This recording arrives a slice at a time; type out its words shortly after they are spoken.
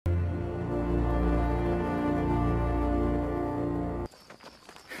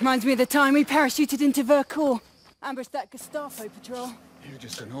Reminds me of the time we parachuted into Vercors. Ambushed that Gestapo patrol. You're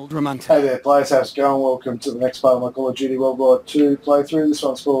just an old romantic. Hey there, players, how's it going? Welcome to the next part of my Call of Duty World War II playthrough. This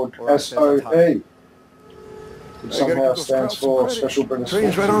one's called SOE. Which somehow stands for Special British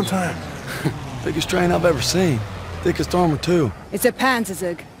Train's right on time. Biggest train I've ever seen. Thickest armor too. It's a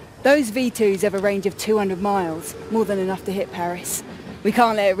Panzerzug. Those V2s have a range of 200 miles, more than enough to hit Paris. We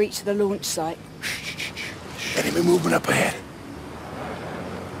can't let it reach the launch site. Enemy movement up ahead.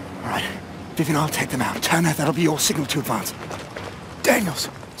 All right, Vivian, I'll take them out. Turner, that'll be your signal to advance. Daniels,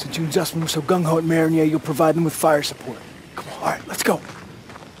 since you and Zussman were so gung-ho at Marigny, you'll provide them with fire support. Come on, all right, let's go.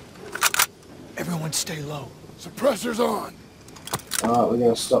 Everyone stay low. Suppressors on. Alright, we're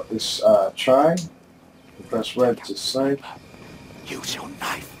going to stop this train. We press red to sneak. Use your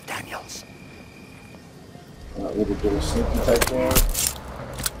knife, Daniels. Alright, we'll do a sneaky takedown.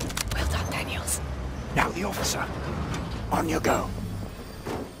 Well done, Daniels. Now the officer. On you go.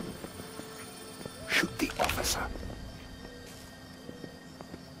 Shoot the officer.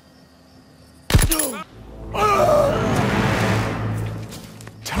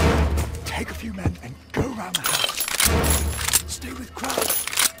 Take a few men and go around the house. Stay with Crowley.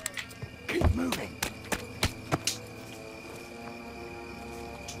 Keep moving.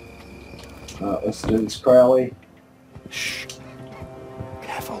 Let's do this, Crowley. Shh.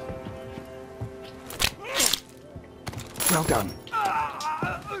 Careful. Well done.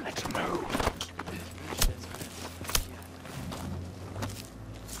 Let's move.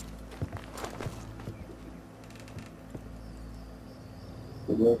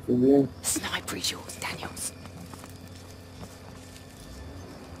 Good work for you. Sniper is yours, Daniels.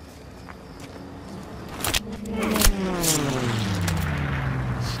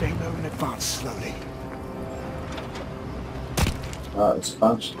 Stay low and advance slowly. Alright, there's a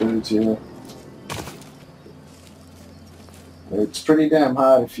bunch of dudes here. It's pretty damn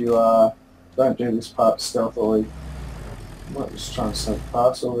hard if you don't do this part stealthily. I might just try and sneak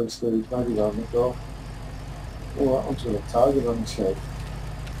past all these dudes. Maybe they'll nick off. Oh, that one's got a target on his head.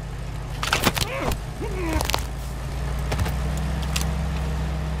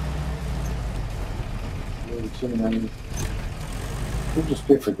 Really too many. Could just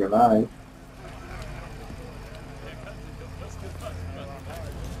pick a grenade.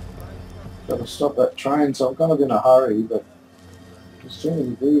 Gotta stop that train, so I'm kind of in a hurry, but there's too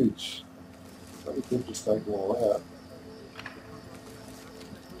many dudes. Probably could just take them all out.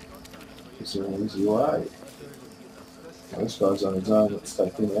 Is there an easy way? Oh, this guy's on his own, let's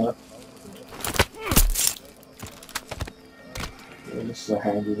take him out. Yeah, this is a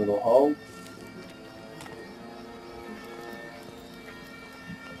handy little hole.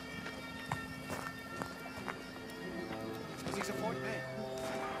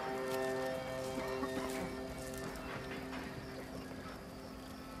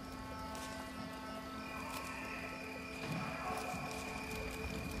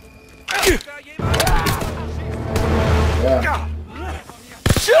 Yeah.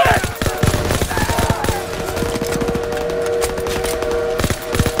 Shit!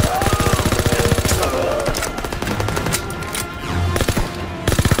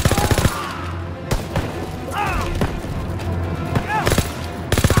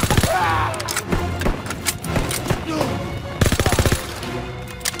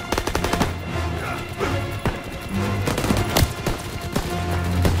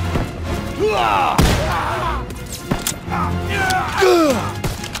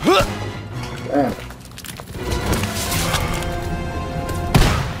 Damn.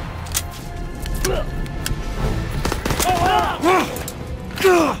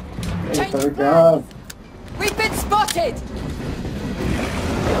 Hey, better go. We've been spotted!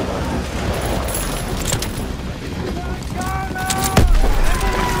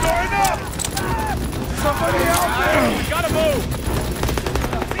 Somebody out there! We gotta move!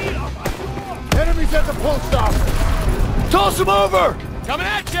 Enemies at the post office! Toss him over! Coming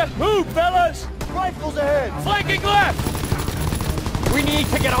at you! Move, fellas! Rifles ahead! Flanking left! We need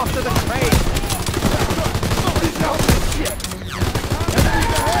to get off to the train! Somebody's out this shit!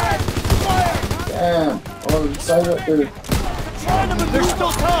 Enemies ahead! Fire! Damn. Oh, didn't say that, dude. There's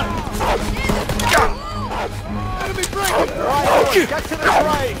still time! Enemy breaking! Right, get to the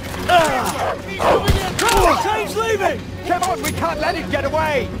train! He's moving in! The train's leaving! Come on, we can't let him get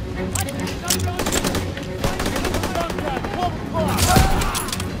away!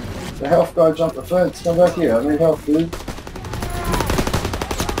 The health guy jumped the fence. Come back here. I need help, dude.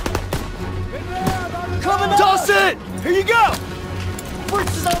 Coming up! Toss it! Here you go!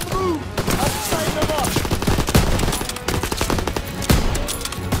 Fritz is on the move! I'm setting them up!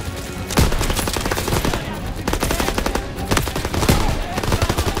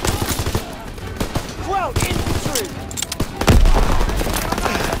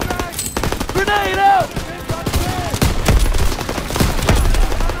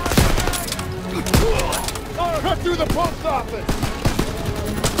 through the post office!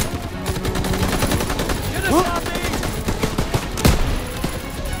 To the southeast!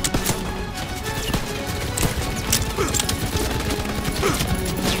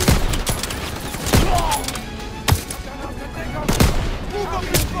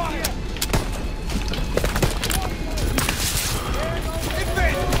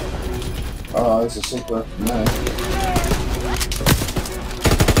 Oh, there's a secret from there.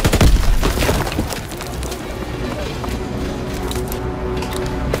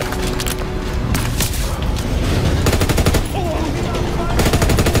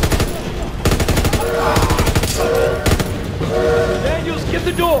 Daniels, get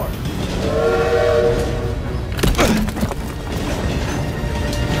the door!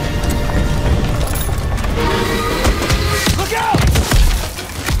 Look out!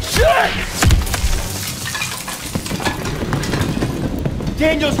 Shit!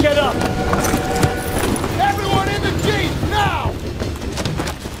 Daniels, get up! Everyone in the Jeep, now! We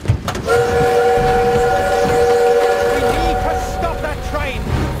need to stop that train!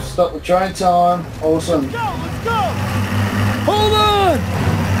 Stop the train time. Awesome. Let's go! Hold on!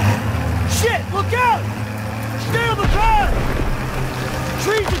 Shit, look out! Stay on the path!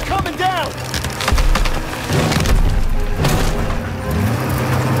 Trees are coming down!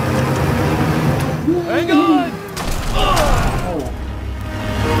 Hang on!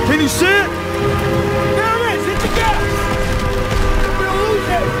 Can you see it? There it is! Hit the gas! We're gonna lose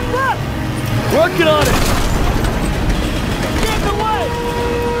it! Left! Working on it! Get in the way!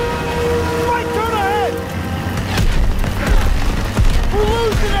 Right turn ahead! We're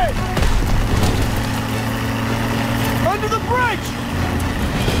losing it! Under the bridge!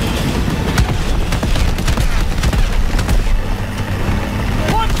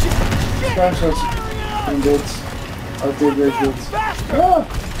 Watch it! Shit! Gunshots. Ingots. Artillery. Faster!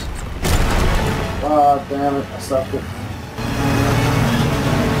 Ah! Ah, damn it. I stopped it.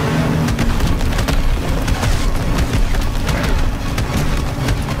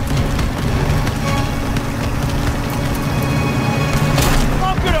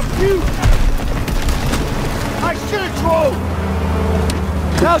 I'm gonna puke! I should have drove!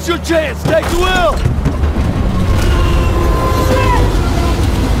 Now's your chance! Take the wheel! Shit!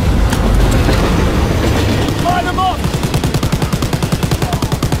 Line them up!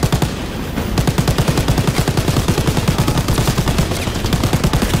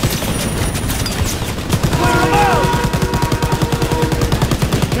 Clear them out!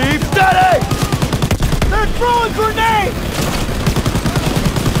 Keep steady! They're throwing grenades!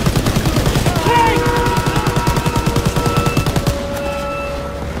 Hey!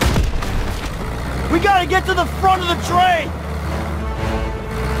 We gotta get to the front of the train!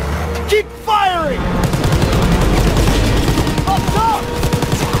 Keep firing! Up top!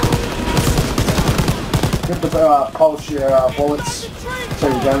 Get the pulse your bullets so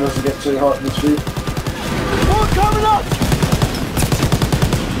your gun doesn't get too hot in this view. More coming up!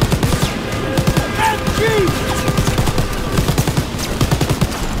 MG!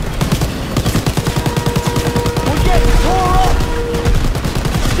 We're getting tore up!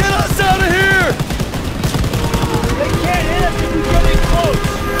 Get us out of here! They can't hit us if we get in close!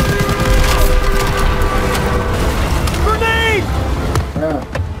 Grenade! Yeah.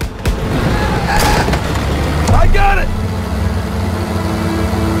 I got it!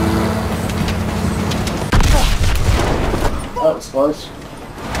 That was close.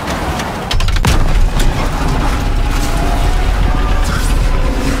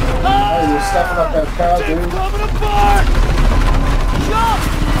 Hey, you're stuffing up that car, It's dude. coming apart! Jump!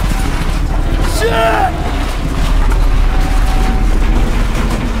 Shit!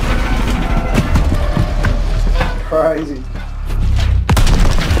 Crazy.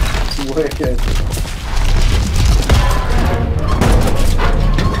 Wicked.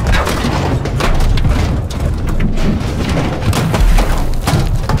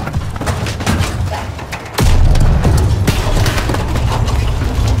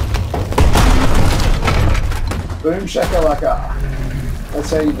 Boom shakalaka. That's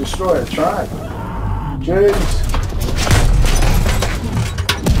how you destroy a train. Jeez.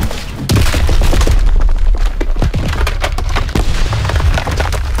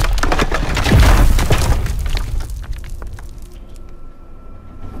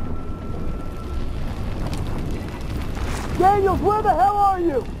 Daniels, where the hell are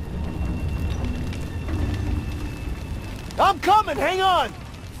you? I'm coming, hang on!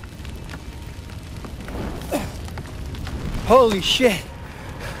 Holy shit!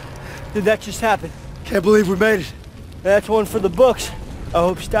 Did that just happen? Can't believe we made it. That's one for the books. I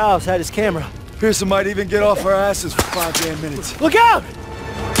hope Stiles had his camera. Pearson might even get off our asses for 5 damn minutes. Look out!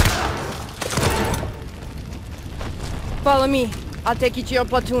 Follow me. I'll take you to your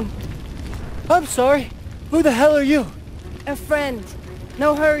platoon. I'm sorry. Who the hell are you? A friend.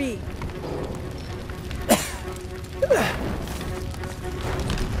 No hurry.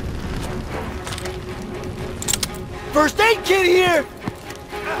 First aid kit here!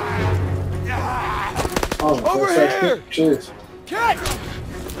 Oh, Over first aid here! kit. Cheers. Catch!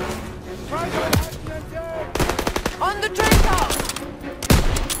 On the train car!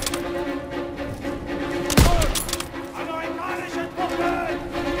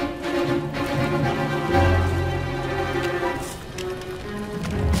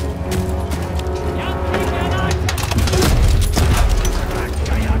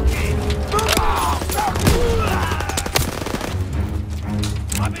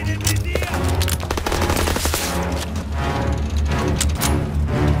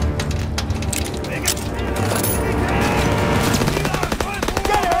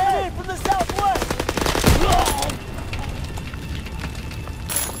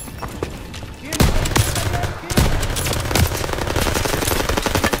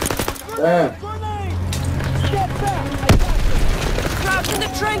 Damn. Crouch in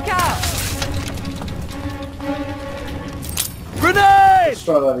the train car! Grenade! Let's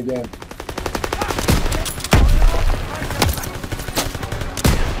try that again.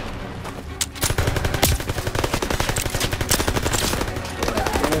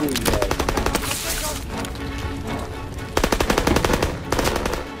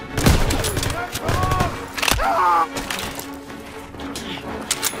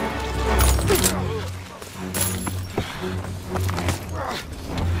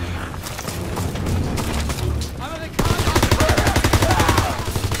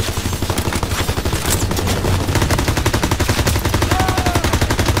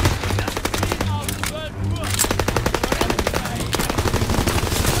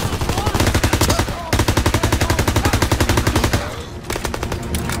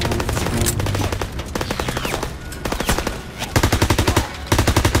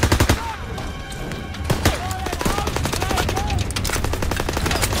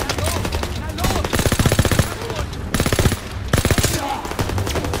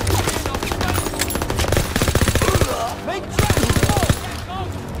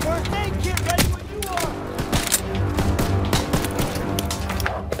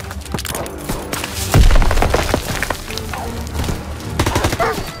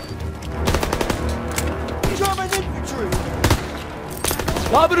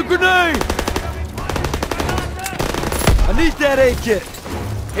 Lob it a grenade! I need that aid kit.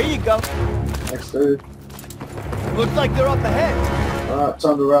 Here you go. Thanks, dude. Looks like they're up ahead. Alright,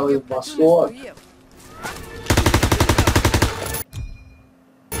 time to rally with my squad.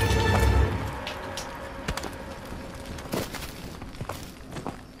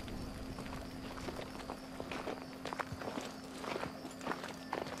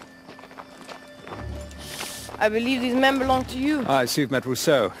 I believe these men belong to you. I see you've met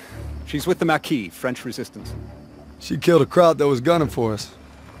Rousseau. She's with the Marquis, French resistance. She killed a crowd that was gunning for us.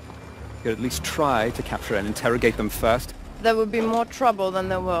 You could at least try to capture and interrogate them first. There would be more trouble than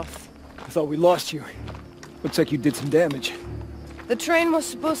they're worth. I thought we lost you. Looks like you did some damage. The train was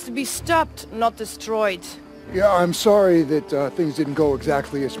supposed to be stopped, not destroyed. Yeah, I'm sorry that things didn't go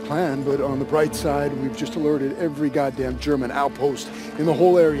exactly as planned, but on the bright side, we've just alerted every goddamn German outpost in the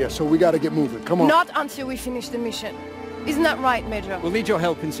whole area, so we gotta get moving. Come on. Not until we finish the mission. Isn't that right, Major? We'll need your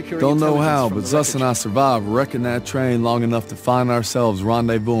help in securing Don't know intelligence how, from but the Zuss and I survived wrecking that train long enough to find ourselves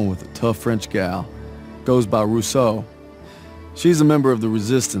rendezvousing with a tough French gal. Goes by Rousseau. She's a member of the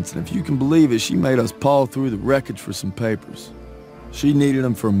Resistance, and if you can believe it, she made us paw through the wreckage for some papers. She needed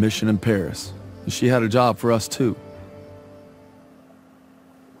them for a mission in Paris, and she had a job for us too.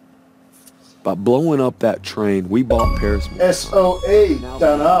 By blowing up that train, we bought Paris. SOE,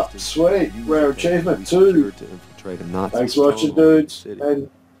 done up, sweet, rare achievement too. To infiltrate a Nazi Thanks for watching, stronghold in the dudes city. and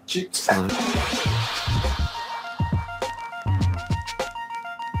chicks.